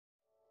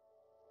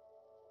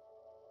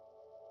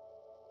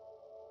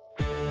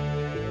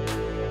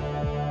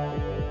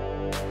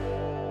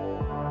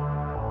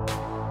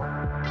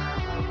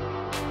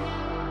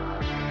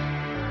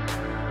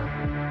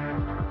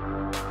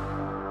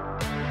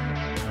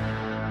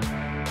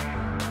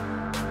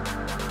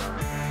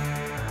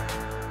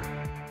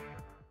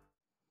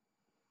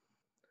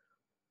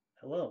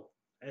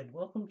and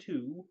welcome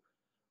to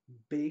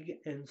Big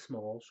and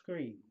Small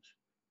Screens,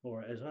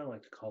 or as I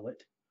like to call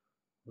it,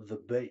 the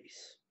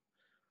base.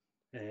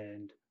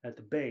 And at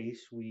the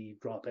base, we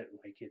drop it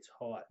like it's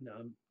hot. Now,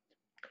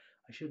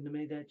 I shouldn't have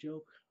made that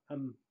joke.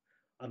 I'm,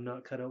 I'm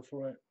not cut out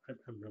for it.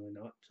 I'm really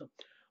not. So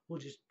we'll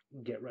just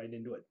get right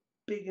into it.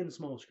 Big and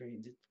Small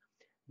Screens.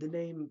 The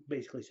name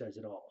basically says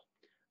it all.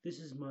 This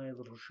is my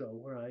little show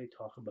where I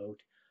talk about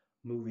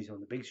movies on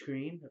the big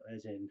screen,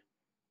 as in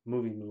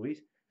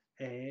movies,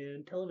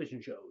 and television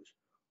shows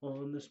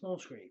on the small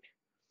screen.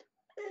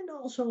 And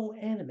also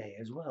anime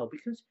as well,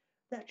 because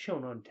that's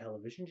shown on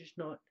television, just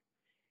not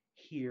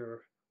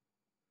here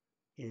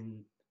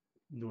in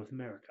North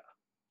America.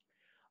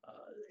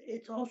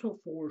 It's also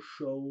for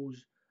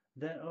shows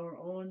that are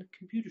on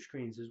computer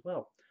screens as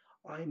well.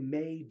 I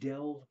may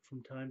delve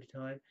from time to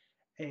time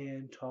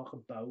and talk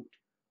about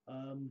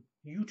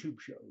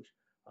YouTube shows,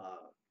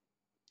 uh,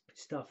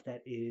 stuff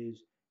that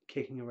is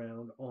kicking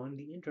around on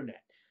the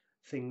internet,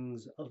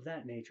 things of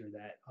that nature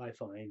that I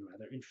find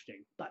rather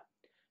interesting. But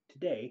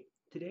today,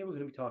 today we're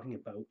going to be talking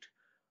about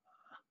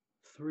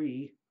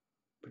three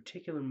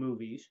particular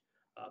movies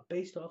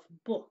based off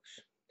of books.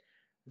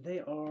 They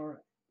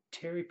are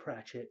Terry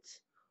Pratchett's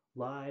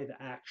live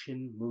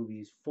action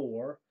movies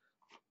for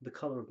The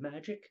Color of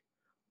Magic,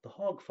 The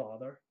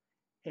Hogfather,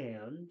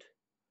 and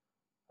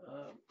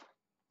uh,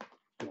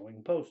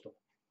 Going Postal.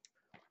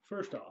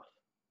 First off,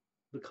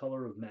 The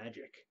Color of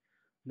Magic.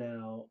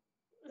 Now,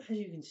 as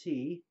you can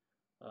see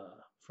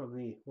from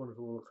the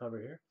wonderful little cover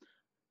here,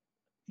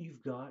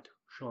 you've got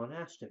Sean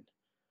Astin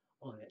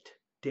on it.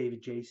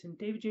 David Jason.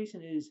 David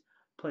Jason is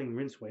playing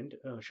Rincewind.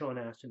 Sean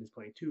Astin is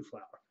playing Two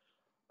Flower.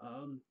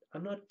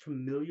 I'm not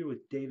familiar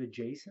with David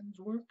Jason's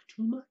work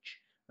too much.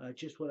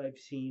 Just what I've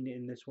seen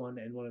in this one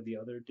and one of the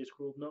other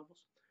Discworld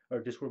novels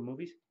or Discworld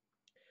movies.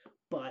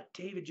 But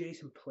David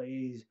Jason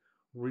plays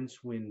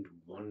Rincewind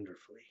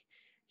wonderfully.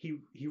 He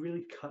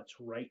really cuts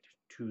right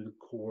to the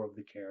core of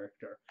the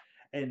character,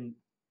 and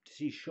to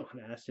see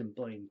Sean Astin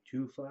playing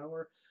Two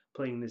Flower,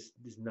 playing this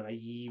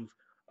naive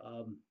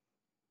um,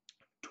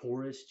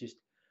 tourist, just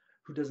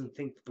who doesn't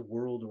think that the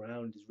world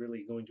around is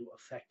really going to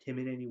affect him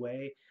in any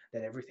way,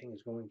 that everything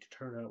is going to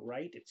turn out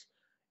right.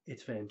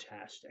 It's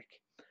fantastic.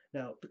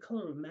 Now, The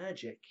Color of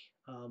Magic,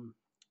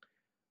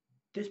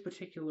 this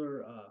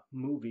particular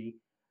movie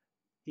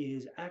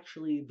is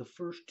actually the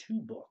first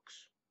two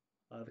books,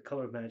 The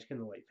Color of Magic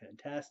and The Light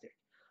Fantastic.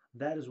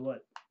 That is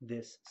what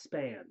this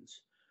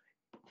spans.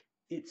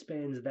 It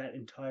spans that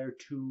entire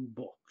two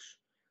books,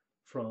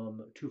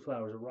 from Two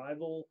Flowers'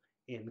 arrival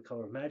in The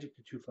Color of Magic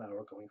to Two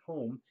Flower going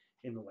home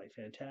in The Light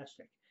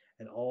Fantastic,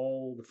 and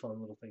all the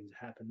fun little things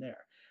that happen there.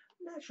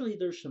 Naturally,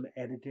 there's some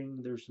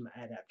editing, there's some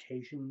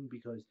adaptation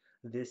because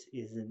this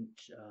isn't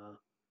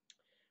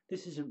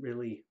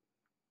really,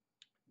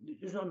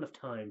 there's not enough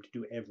time to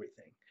do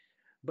everything,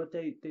 but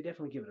they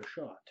definitely give it a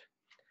shot.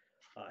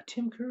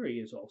 Tim Curry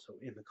is also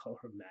in The Color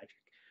of Magic,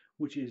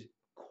 which is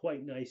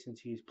quite nice since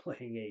he's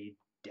playing a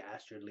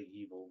dastardly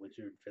evil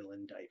wizard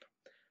villain type.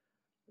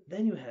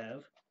 Then you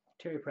have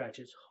Terry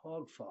Pratchett's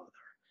Hogfather.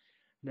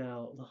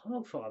 Now, the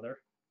Hogfather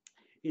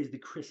is the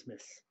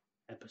Christmas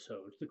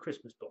episode, the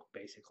Christmas book,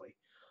 basically.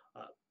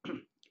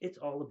 It's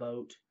all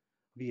about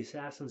the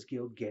Assassin's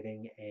Guild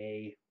getting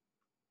a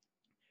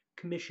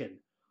commission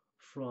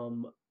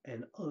from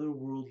an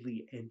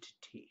otherworldly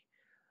entity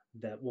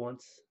that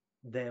wants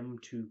them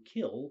to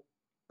kill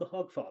the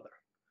Hogfather.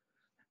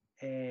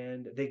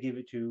 And they give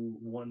it to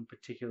one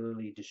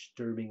particularly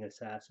disturbing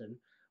assassin,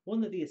 one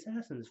that the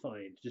assassins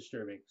find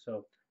disturbing.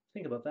 So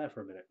think about that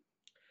for a minute.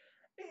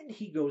 And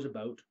he goes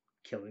about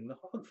killing the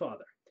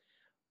Hogfather.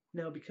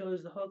 Now,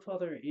 because the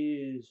Hogfather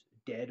is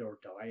dead or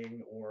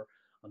dying or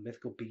a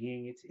mythical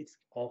being, it's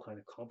all kind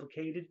of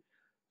complicated.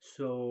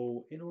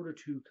 So, in order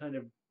to kind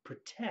of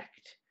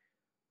protect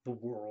the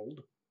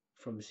world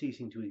from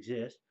ceasing to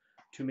exist,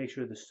 to make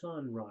sure the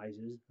sun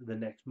rises the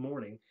next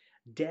morning,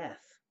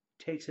 Death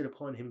takes it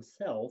upon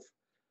himself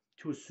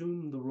to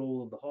assume the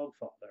role of the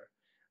Hogfather,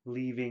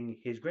 leaving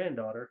his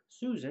granddaughter,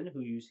 Susan, who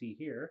you see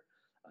here,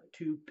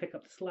 to pick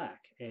up the slack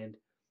and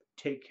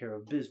take care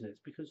of business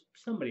because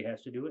somebody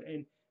has to do it,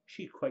 and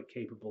she's quite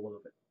capable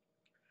of it.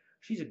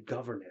 She's a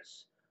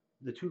governess.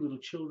 The two little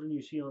children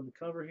you see on the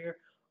cover here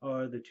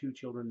are the two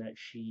children that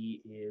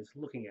she is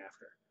looking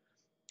after.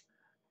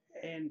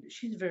 And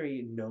she's a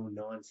very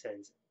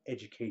no-nonsense,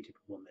 educated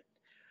woman.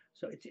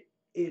 So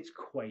it's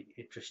quite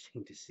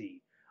interesting to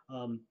see.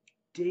 Um,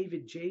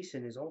 David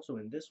Jason is also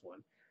in this one,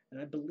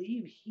 and I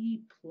believe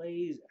he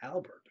plays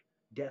Albert,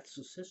 Death's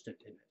assistant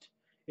in it,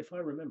 if I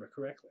remember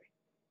correctly.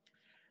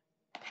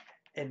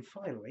 And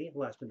finally,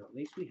 last but not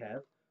least, we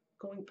have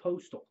Going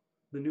Postal,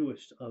 the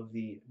newest of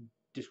the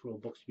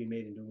Discworld books to be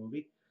made into a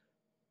movie.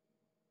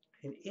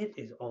 And it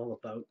is all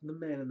about the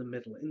man in the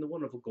middle in the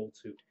wonderful gold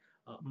suit,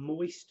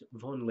 Moist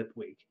von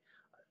Lipwig.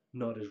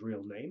 Not his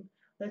real name.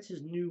 That's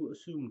his new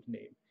assumed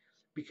name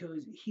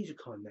because he's a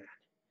con man.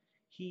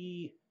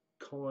 He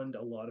conned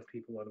a lot of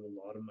people out of a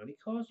lot of money,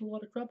 caused a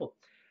lot of trouble.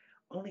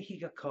 Only he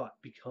got caught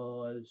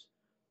because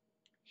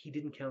he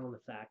didn't count on the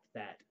fact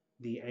that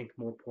the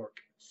Ankh-Morpork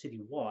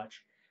City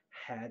Watch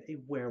had a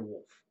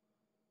werewolf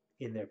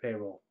in their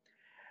payroll.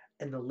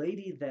 And the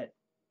lady that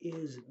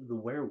is the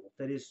werewolf,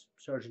 that is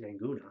Sergeant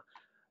Anguna,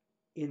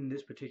 in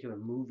this particular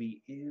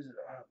movie is,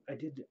 I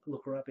did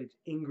look her up, it's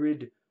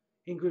Ingrid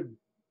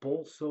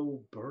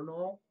Bolso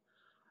Bernal.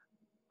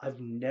 I've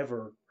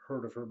never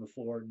heard of her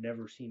before,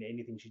 never seen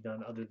anything she's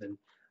done other than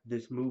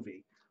this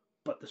movie.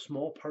 But the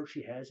small part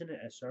she has in it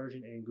as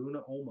Sergeant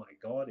Anguna, oh my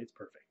god, it's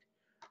perfect.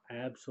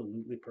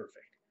 Absolutely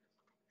perfect.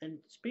 And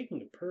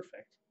speaking of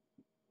perfect,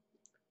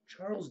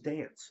 Charles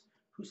Dance,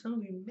 who some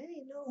of you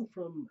may know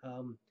from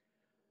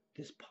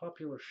this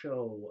popular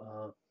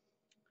show,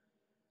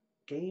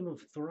 Game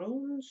of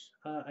Thrones.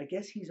 I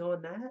guess he's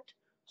on that.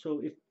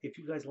 So if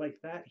you guys like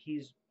that,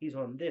 he's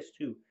on this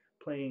too,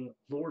 playing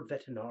Lord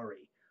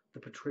Vetinari, the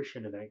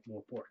patrician of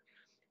Ankh-Morpork,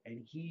 and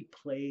he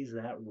plays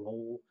that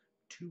role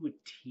to a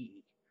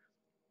T.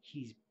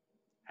 He's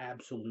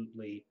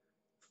absolutely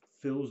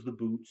fills the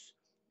boots.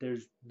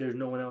 There's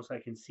no one else I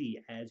can see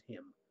as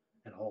him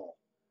at all.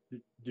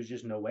 There's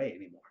just no way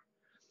anymore.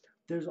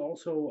 There's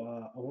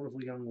also a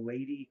wonderful young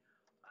lady,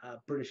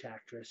 British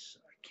actress.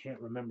 I can't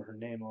remember her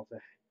name off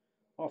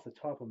the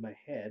top of my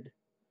head,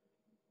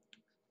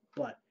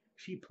 but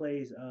she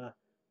plays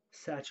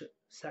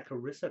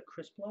Saccharissa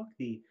Crisplock,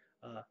 the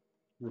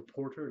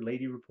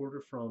lady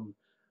reporter from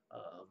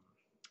um,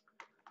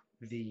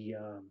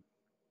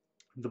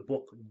 the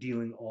book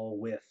dealing all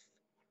with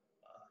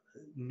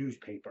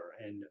newspaper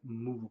and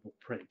movable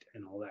print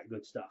and all that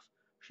good stuff.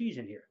 She's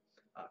in here.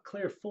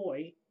 Claire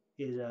Foy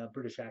is a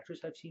British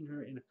actress. I've seen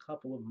her in a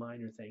couple of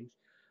minor things,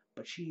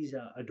 but she's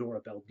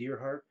Adora Bell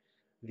Deerhart,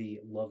 the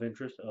love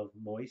interest of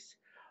Moise.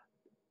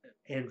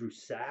 Andrew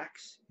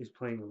Sachs is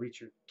playing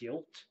Richard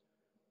Gilt,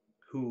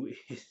 who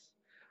is,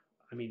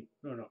 I mean,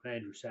 no, not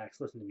Andrew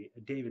Sachs, listen to me.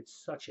 David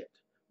Suchet,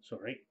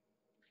 sorry,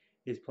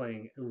 is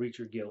playing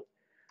Richard Gilt.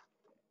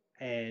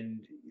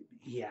 And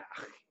yeah,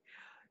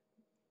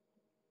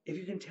 if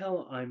you can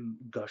tell I'm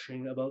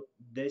gushing about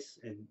this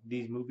and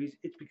these movies,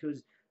 it's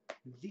because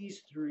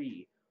these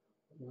three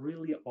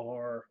really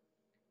are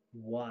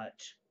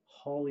what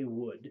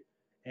Hollywood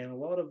and a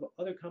lot of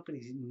other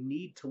companies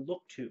need to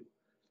look to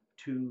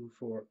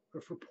for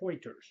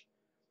pointers,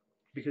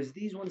 because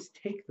these ones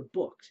take the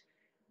books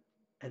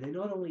and they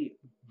not only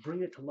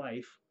bring it to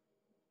life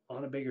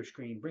on a bigger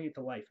screen, bring it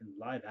to life in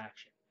live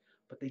action,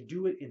 but they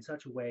do it in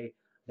such a way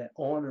that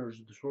honors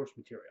the source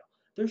material.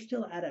 There's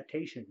still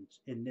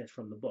adaptations in this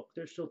from the book.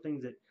 There's still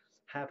things that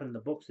happen in the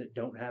books that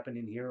don't happen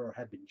in here or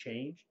have been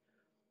changed,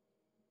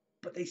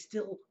 but they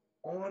still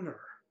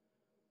honor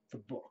the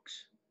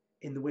books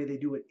in the way they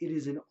do it. It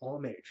is an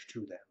homage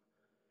to them.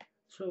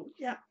 So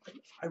yeah,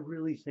 I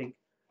really think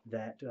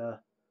that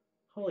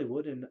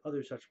Hollywood and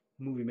other such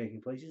movie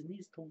making places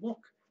needs to look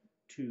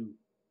to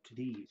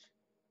these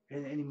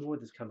and any more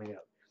that's coming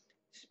out.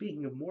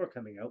 Speaking of more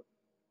coming out,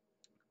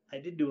 I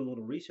did do a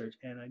little research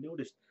and I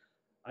noticed,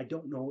 I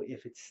don't know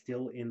if it's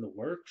still in the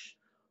works,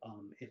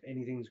 if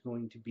anything's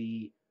going to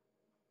be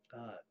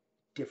uh,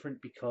 different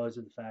because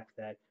of the fact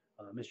that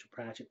Mr.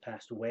 Pratchett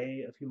passed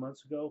away a few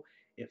months ago,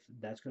 if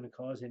that's going to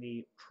cause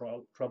any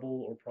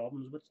trouble or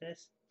problems with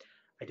this.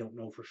 I don't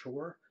know for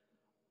sure,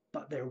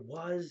 but there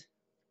was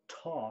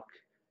talk,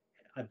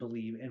 I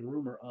believe, and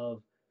rumor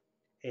of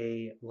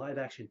a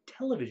live-action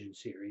television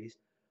series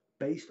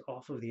based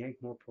off of the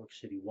Ankh-Morpork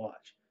City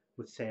Watch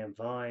with Sam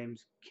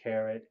Vimes,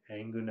 Carrot,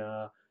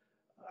 Anguna,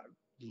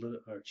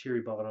 or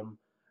Cherry Bottom,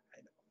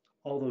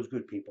 all those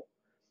good people.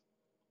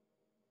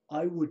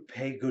 I would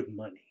pay good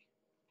money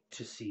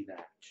to see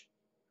that.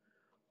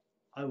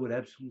 I would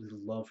absolutely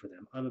love for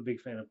them. I'm a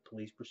big fan of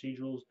police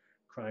procedurals,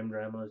 crime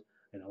dramas,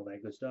 and all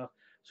that good stuff.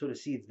 So to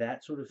see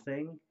that sort of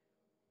thing,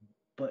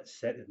 but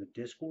set in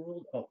the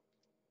Discworld, oh,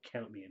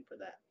 count me in for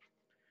that.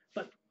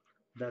 But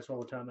that's all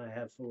the time I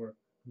have for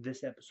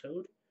this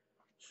episode.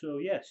 So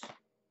yes,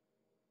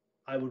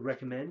 I would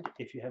recommend,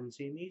 if you haven't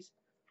seen these,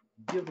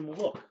 give them a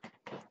look.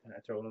 And I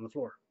throw it on the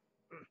floor.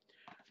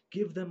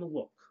 Give them a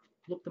look.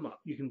 Look them up.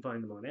 You can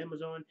find them on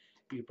Amazon.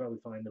 You can probably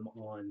find them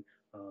on,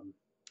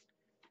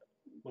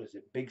 what is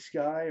it, Big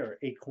Sky or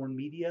Acorn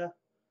Media.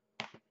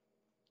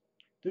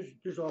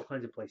 There's all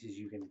kinds of places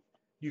you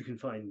can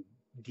find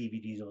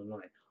DVDs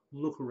online.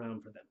 Look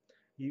around for them.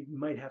 You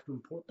might have to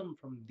import them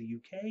from the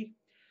UK.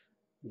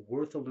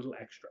 Worth a little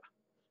extra,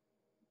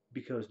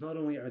 because not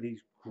only are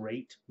these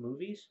great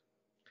movies,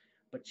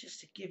 but just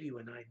to give you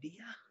an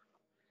idea,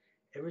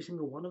 every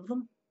single one of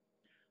them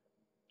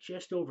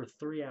just over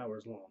 3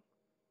 hours long.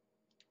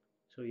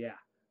 So yeah,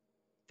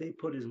 they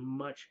put as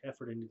much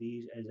effort into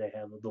these as they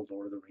have the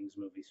Lord of the Rings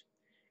movies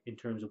in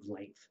terms of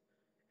length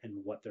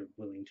and what they're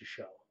willing to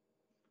show.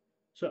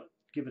 So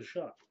give it a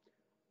shot,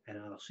 and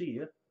I'll see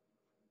you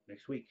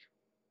next week.